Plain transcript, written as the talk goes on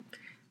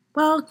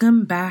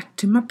Welcome back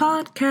to my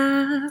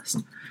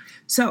podcast.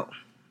 So,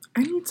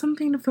 I need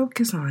something to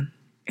focus on.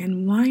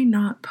 And why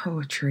not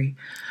poetry?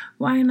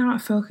 Why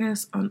not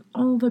focus on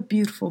all the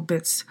beautiful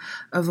bits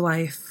of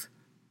life?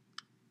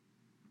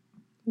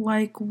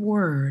 Like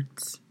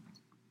words.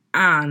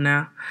 I don't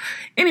know.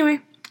 Anyway,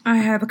 I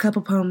have a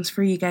couple poems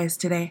for you guys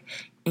today,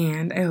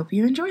 and I hope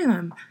you enjoy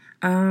them.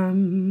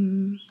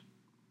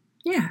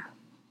 Yeah.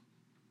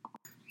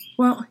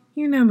 Well,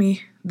 you know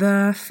me.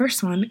 The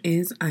first one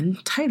is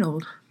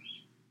untitled.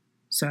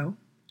 So,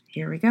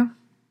 here we go.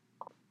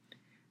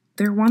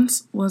 There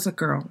once was a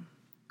girl,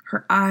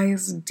 her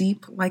eyes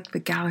deep like the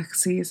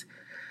galaxies.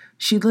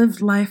 She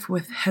lived life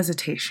with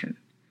hesitation,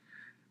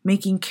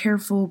 making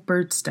careful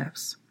bird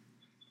steps.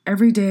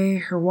 Every day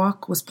her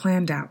walk was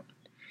planned out,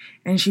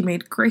 and she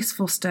made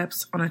graceful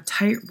steps on a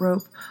tight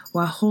rope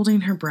while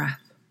holding her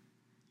breath.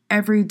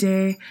 Every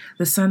day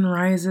the sun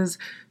rises,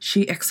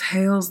 she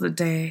exhales the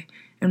day,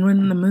 and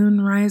when the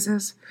moon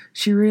rises,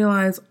 she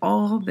realizes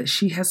all that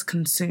she has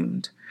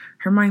consumed.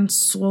 Her mind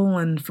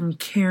swollen from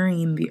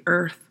carrying the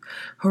earth,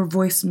 her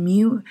voice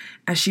mute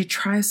as she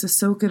tries to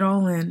soak it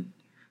all in,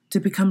 to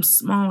become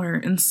smaller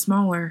and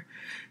smaller.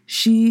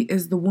 She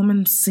is the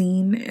woman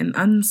seen and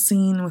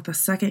unseen with a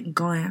second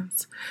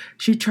glance.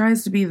 She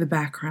tries to be the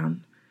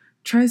background,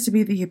 tries to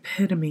be the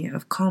epitome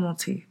of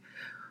calmity,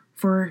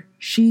 for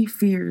she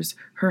fears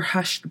her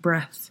hushed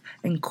breaths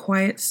and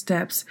quiet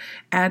steps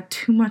add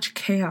too much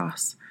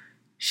chaos.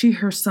 She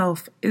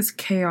herself is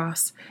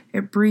chaos.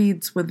 It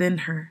breathes within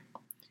her.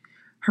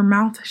 Her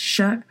mouth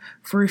shut,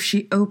 for if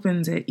she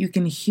opens it, you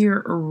can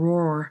hear a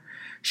roar.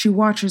 She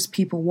watches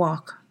people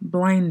walk,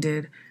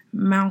 blinded,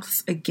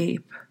 mouths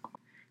agape.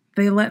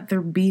 They let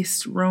their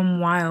beasts roam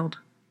wild,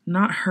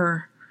 not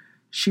her.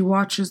 She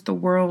watches the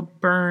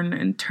world burn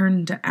and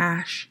turn to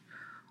ash,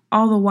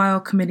 all the while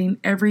committing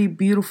every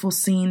beautiful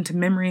scene to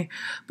memory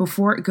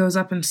before it goes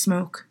up in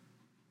smoke.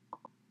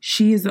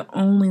 She is the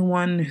only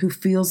one who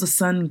feels the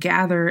sun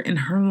gather in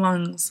her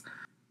lungs.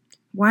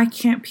 Why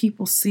can't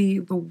people see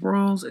the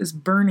world is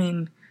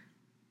burning?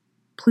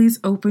 Please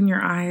open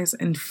your eyes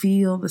and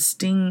feel the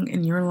sting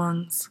in your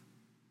lungs.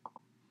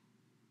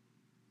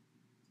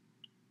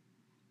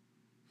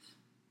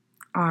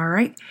 All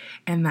right,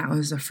 and that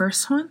was the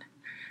first one.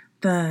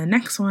 The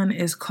next one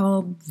is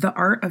called The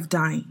Art of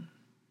Dying.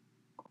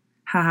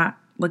 Haha,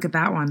 look at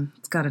that one.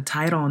 It's got a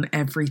title and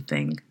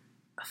everything.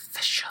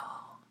 Official.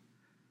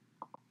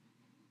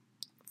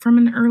 From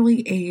an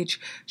early age,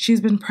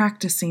 she's been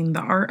practicing the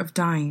art of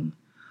dying.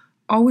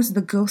 Always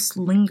the ghost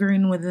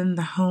lingering within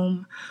the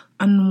home,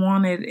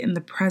 unwanted in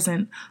the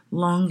present,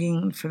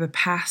 longing for the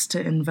past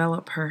to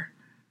envelop her.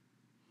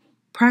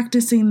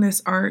 Practicing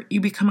this art,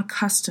 you become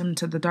accustomed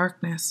to the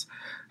darkness,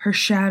 her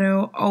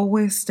shadow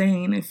always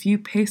staying a few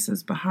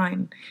paces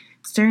behind.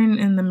 Staring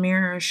in the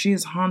mirror, she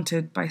is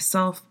haunted by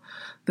self.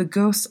 The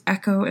ghosts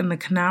echo in the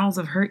canals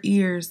of her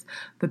ears,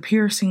 the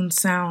piercing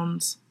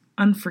sounds,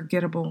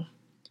 unforgettable.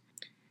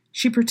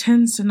 She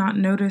pretends to not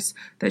notice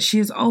that she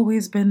has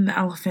always been the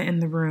elephant in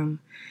the room.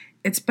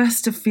 It's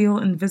best to feel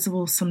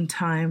invisible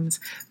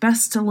sometimes,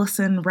 best to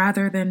listen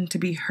rather than to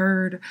be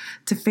heard,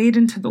 to fade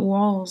into the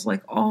walls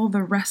like all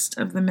the rest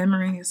of the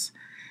memories.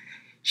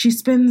 She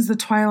spends the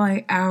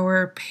twilight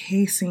hour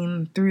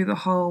pacing through the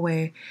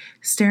hallway,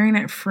 staring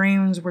at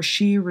frames where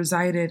she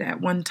resided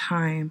at one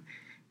time.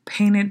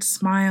 Painted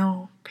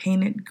smile,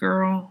 painted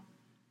girl.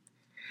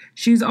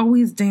 She's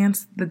always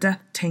danced the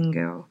death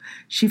tango.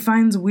 She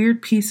finds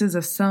weird pieces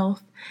of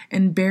self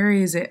and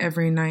buries it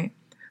every night.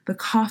 The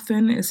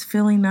coffin is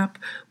filling up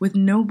with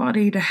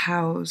nobody to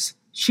house.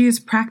 She has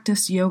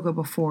practiced yoga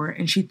before,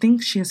 and she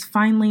thinks she has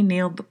finally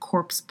nailed the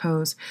corpse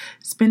pose,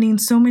 spending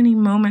so many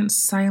moments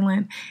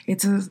silent,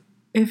 it's as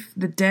if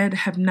the dead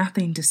have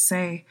nothing to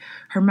say,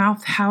 her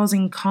mouth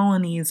housing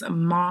colonies of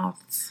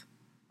moths.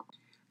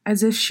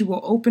 As if she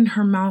will open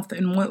her mouth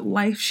and what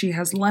life she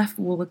has left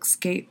will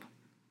escape.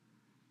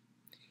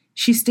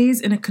 She stays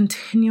in a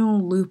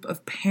continual loop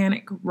of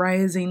panic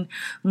rising,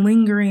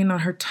 lingering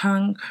on her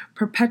tongue,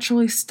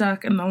 perpetually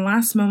stuck in the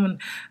last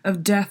moment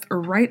of death or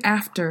right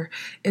after.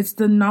 It's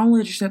the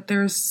knowledge that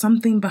there is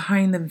something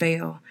behind the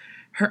veil.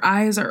 Her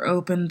eyes are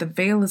open, the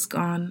veil is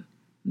gone.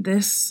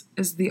 This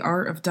is the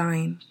art of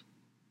dying.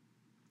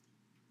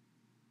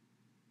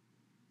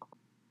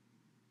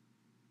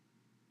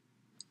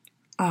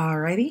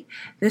 Alrighty,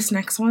 this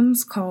next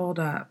one's called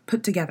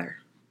Put Together.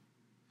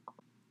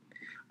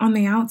 On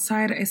the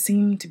outside, I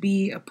seem to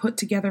be a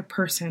put-together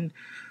person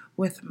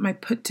with my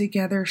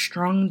put-together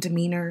strong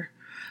demeanor,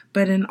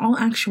 but in all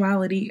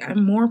actuality,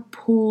 I'm more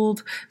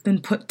pulled than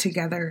put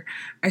together.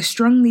 I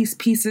strung these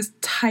pieces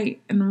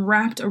tight and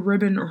wrapped a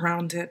ribbon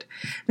around it.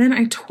 Then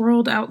I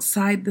twirled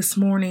outside this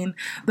morning.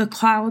 The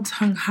clouds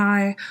hung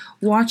high,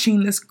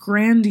 watching this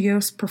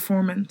grandiose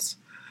performance.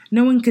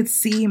 No one could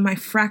see my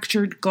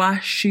fractured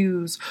glass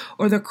shoes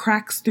or the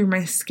cracks through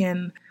my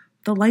skin.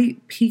 The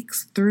light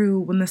peeks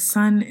through when the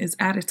sun is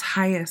at its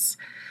highest.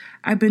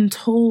 I've been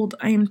told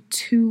I am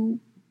too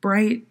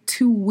bright,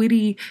 too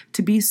witty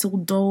to be so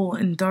dull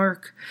and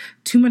dark,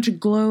 too much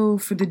glow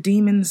for the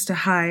demons to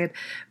hide.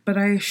 But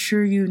I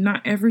assure you,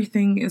 not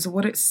everything is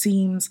what it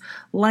seems.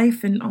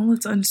 Life and all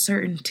its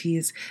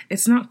uncertainties,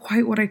 it's not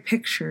quite what I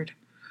pictured.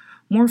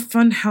 More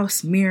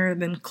funhouse mirror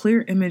than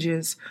clear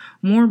images,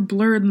 more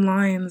blurred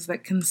lines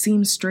that can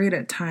seem straight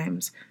at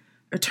times.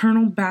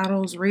 Eternal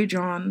battles rage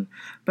on,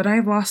 but I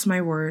have lost my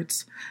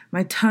words,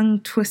 my tongue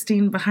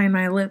twisting behind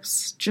my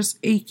lips, just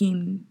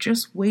aching,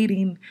 just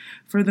waiting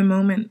for the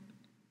moment.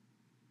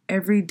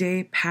 Every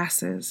day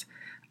passes.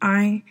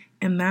 I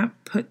am that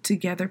put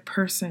together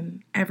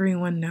person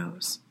everyone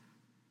knows.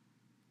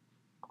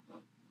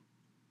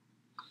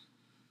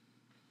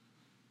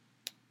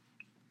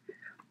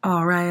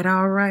 All right.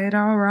 All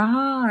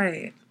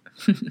right.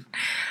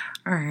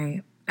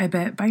 I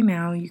bet by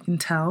now you can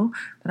tell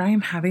that I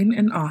am having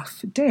an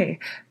off day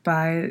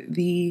by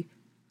the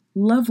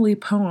lovely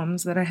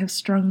poems that I have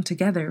strung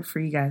together for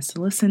you guys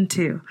to listen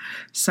to.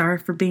 Sorry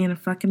for being a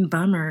fucking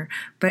bummer,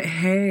 but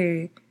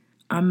hey,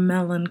 I'm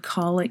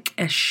melancholic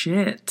as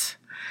shit.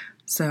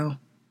 So,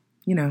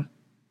 The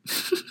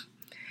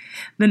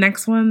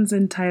next one's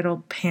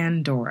entitled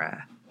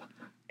Pandora.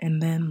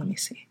 And then, let me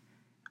see.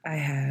 I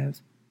have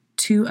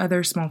 2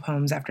 other small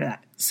poems after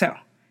that. So,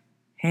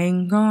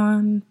 hang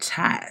on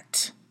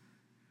tight.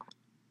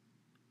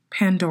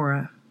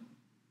 Pandora.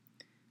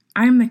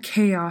 I am the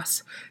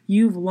chaos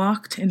you've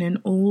locked in an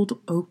old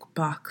oak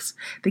box,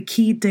 the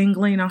key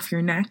dangling off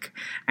your neck.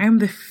 I am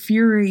the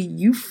fury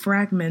you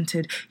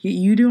fragmented, yet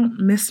you don't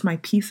miss my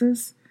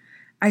pieces.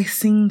 I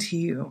sing to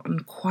you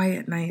on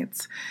quiet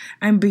nights.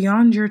 I am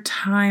beyond your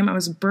time. I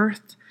was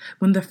birthed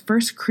when the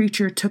first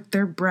creature took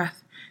their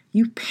breath.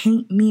 You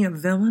paint me a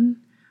villain,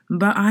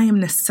 but I am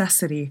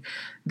necessity.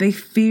 They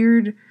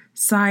feared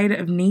side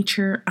of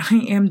nature.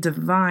 I am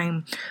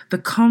divine, the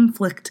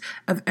conflict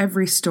of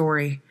every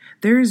story.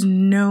 There is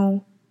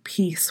no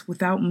peace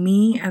without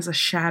me as a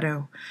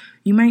shadow.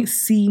 You might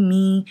see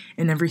me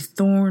in every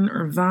thorn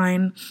or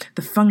vine,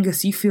 the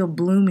fungus you feel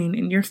blooming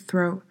in your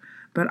throat,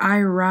 but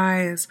I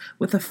rise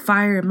with a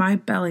fire in my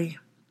belly.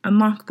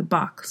 Unlock the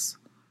box.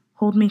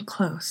 Hold me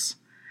close.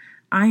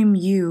 I am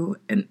you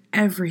and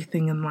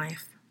everything in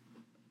life.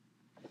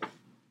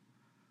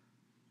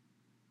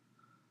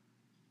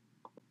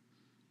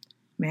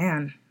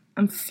 Man,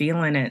 I'm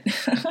feeling it.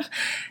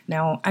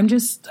 Now, I'm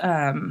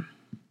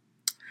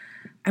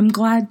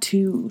glad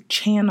to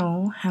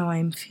channel how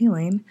I'm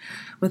feeling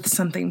with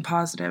something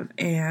positive,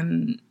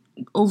 and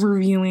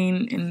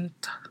overviewing and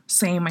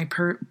saying my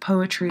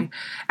poetry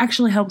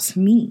actually helps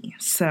me.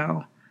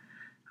 So,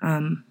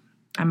 I'm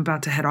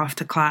about to head off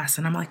to class,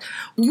 and I'm like,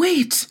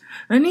 wait,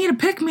 I need to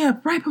pick me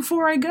up right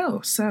before I go.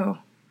 So,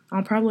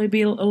 I'll probably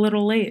be a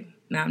little late.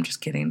 No, I'm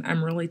just kidding.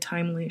 I'm really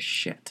timely as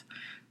shit.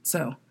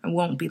 So, I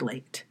won't be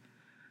late.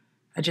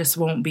 I just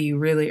won't be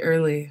really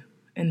early.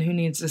 And who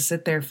needs to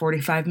sit there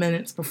 45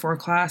 minutes before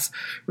class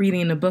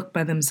reading a book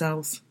by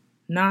themselves?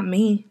 Not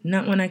me.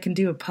 Not when I can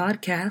do a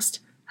podcast.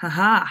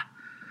 Haha.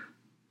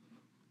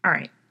 All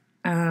right.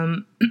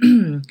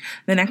 The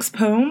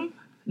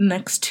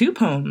next 2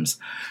 poems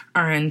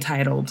are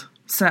entitled.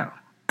 So,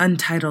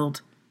 untitled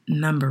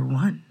number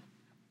 1.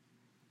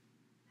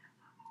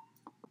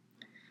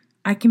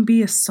 I can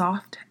be as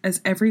soft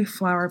as every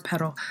flower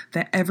petal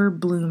that ever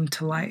bloomed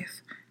to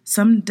life.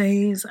 Some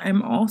days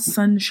I'm all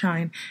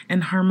sunshine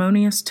and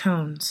harmonious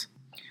tones,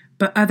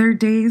 but other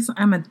days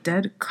I'm a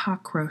dead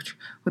cockroach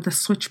with a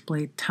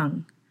switchblade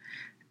tongue.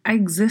 I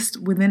exist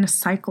within a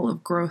cycle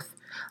of growth.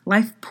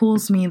 Life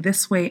pulls me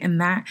this way and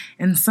that,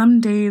 and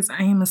some days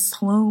I am a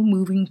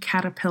slow-moving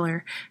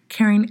caterpillar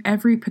carrying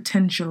every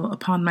potential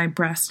upon my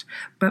breast,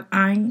 but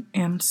I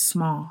am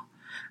small.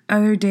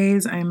 Other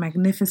days I am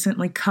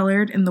magnificently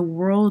colored, and the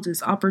world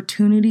is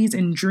opportunities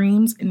and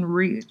dreams in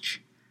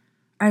reach.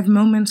 I have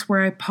moments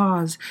where I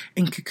pause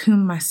and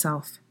cocoon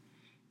myself.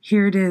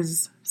 Here it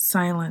is,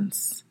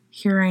 silence.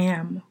 Here I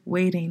am,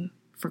 waiting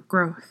for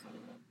growth.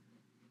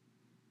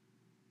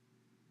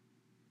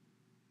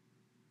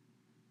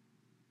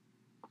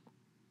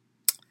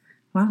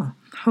 Well,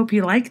 hope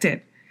you liked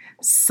it.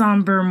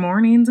 Somber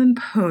mornings and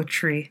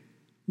poetry.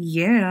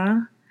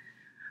 Yeah.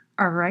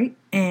 All right,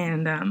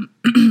 and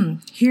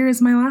here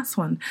is my last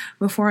one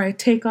before I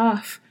take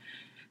off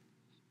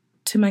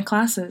to my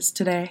classes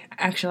today.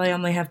 Actually, I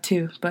only have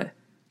 2, but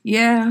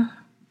yeah,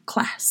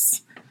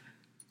 class.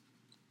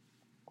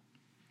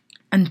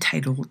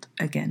 Untitled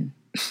again.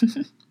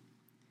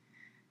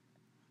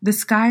 The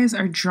skies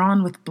are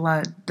drawn with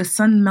blood, the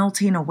sun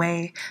melting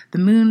away, the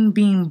moon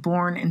being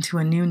born into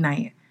a new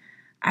night.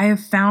 I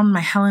have found my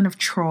Helen of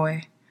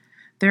Troy.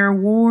 There are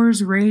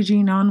wars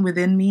raging on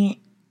within me,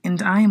 and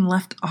I am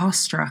left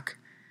awestruck.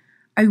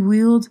 I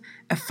wield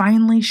a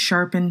finely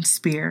sharpened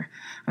spear.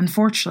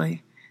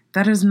 Unfortunately,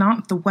 that is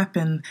not the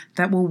weapon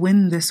that will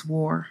win this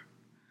war.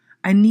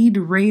 I need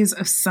rays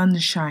of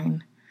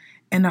sunshine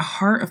and a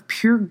heart of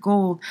pure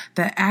gold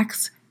that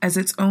acts as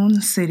its own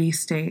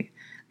city-state.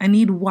 I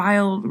need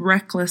wild,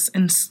 reckless,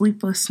 and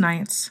sleepless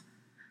nights.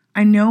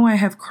 I know I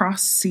have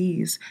crossed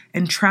seas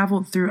and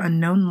traveled through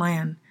unknown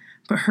land,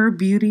 but her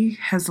beauty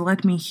has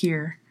led me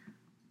here.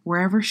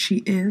 Wherever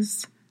she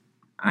is,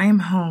 I am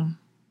home.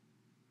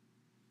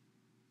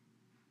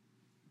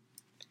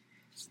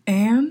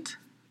 And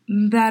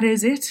that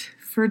is it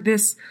for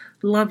this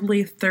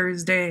lovely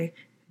Thursday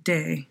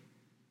day.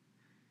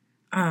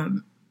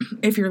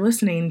 If you're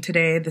listening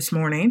today, this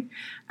morning,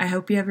 I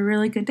hope you have a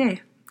really good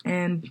day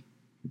and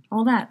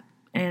all that.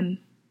 And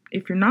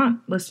if you're not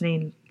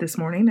listening this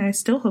morning, I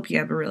still hope you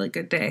have a really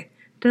good day.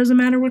 Doesn't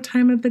matter what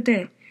time of the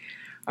day.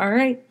 All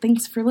right,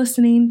 thanks for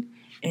listening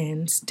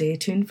and stay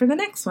tuned for the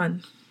next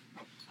one.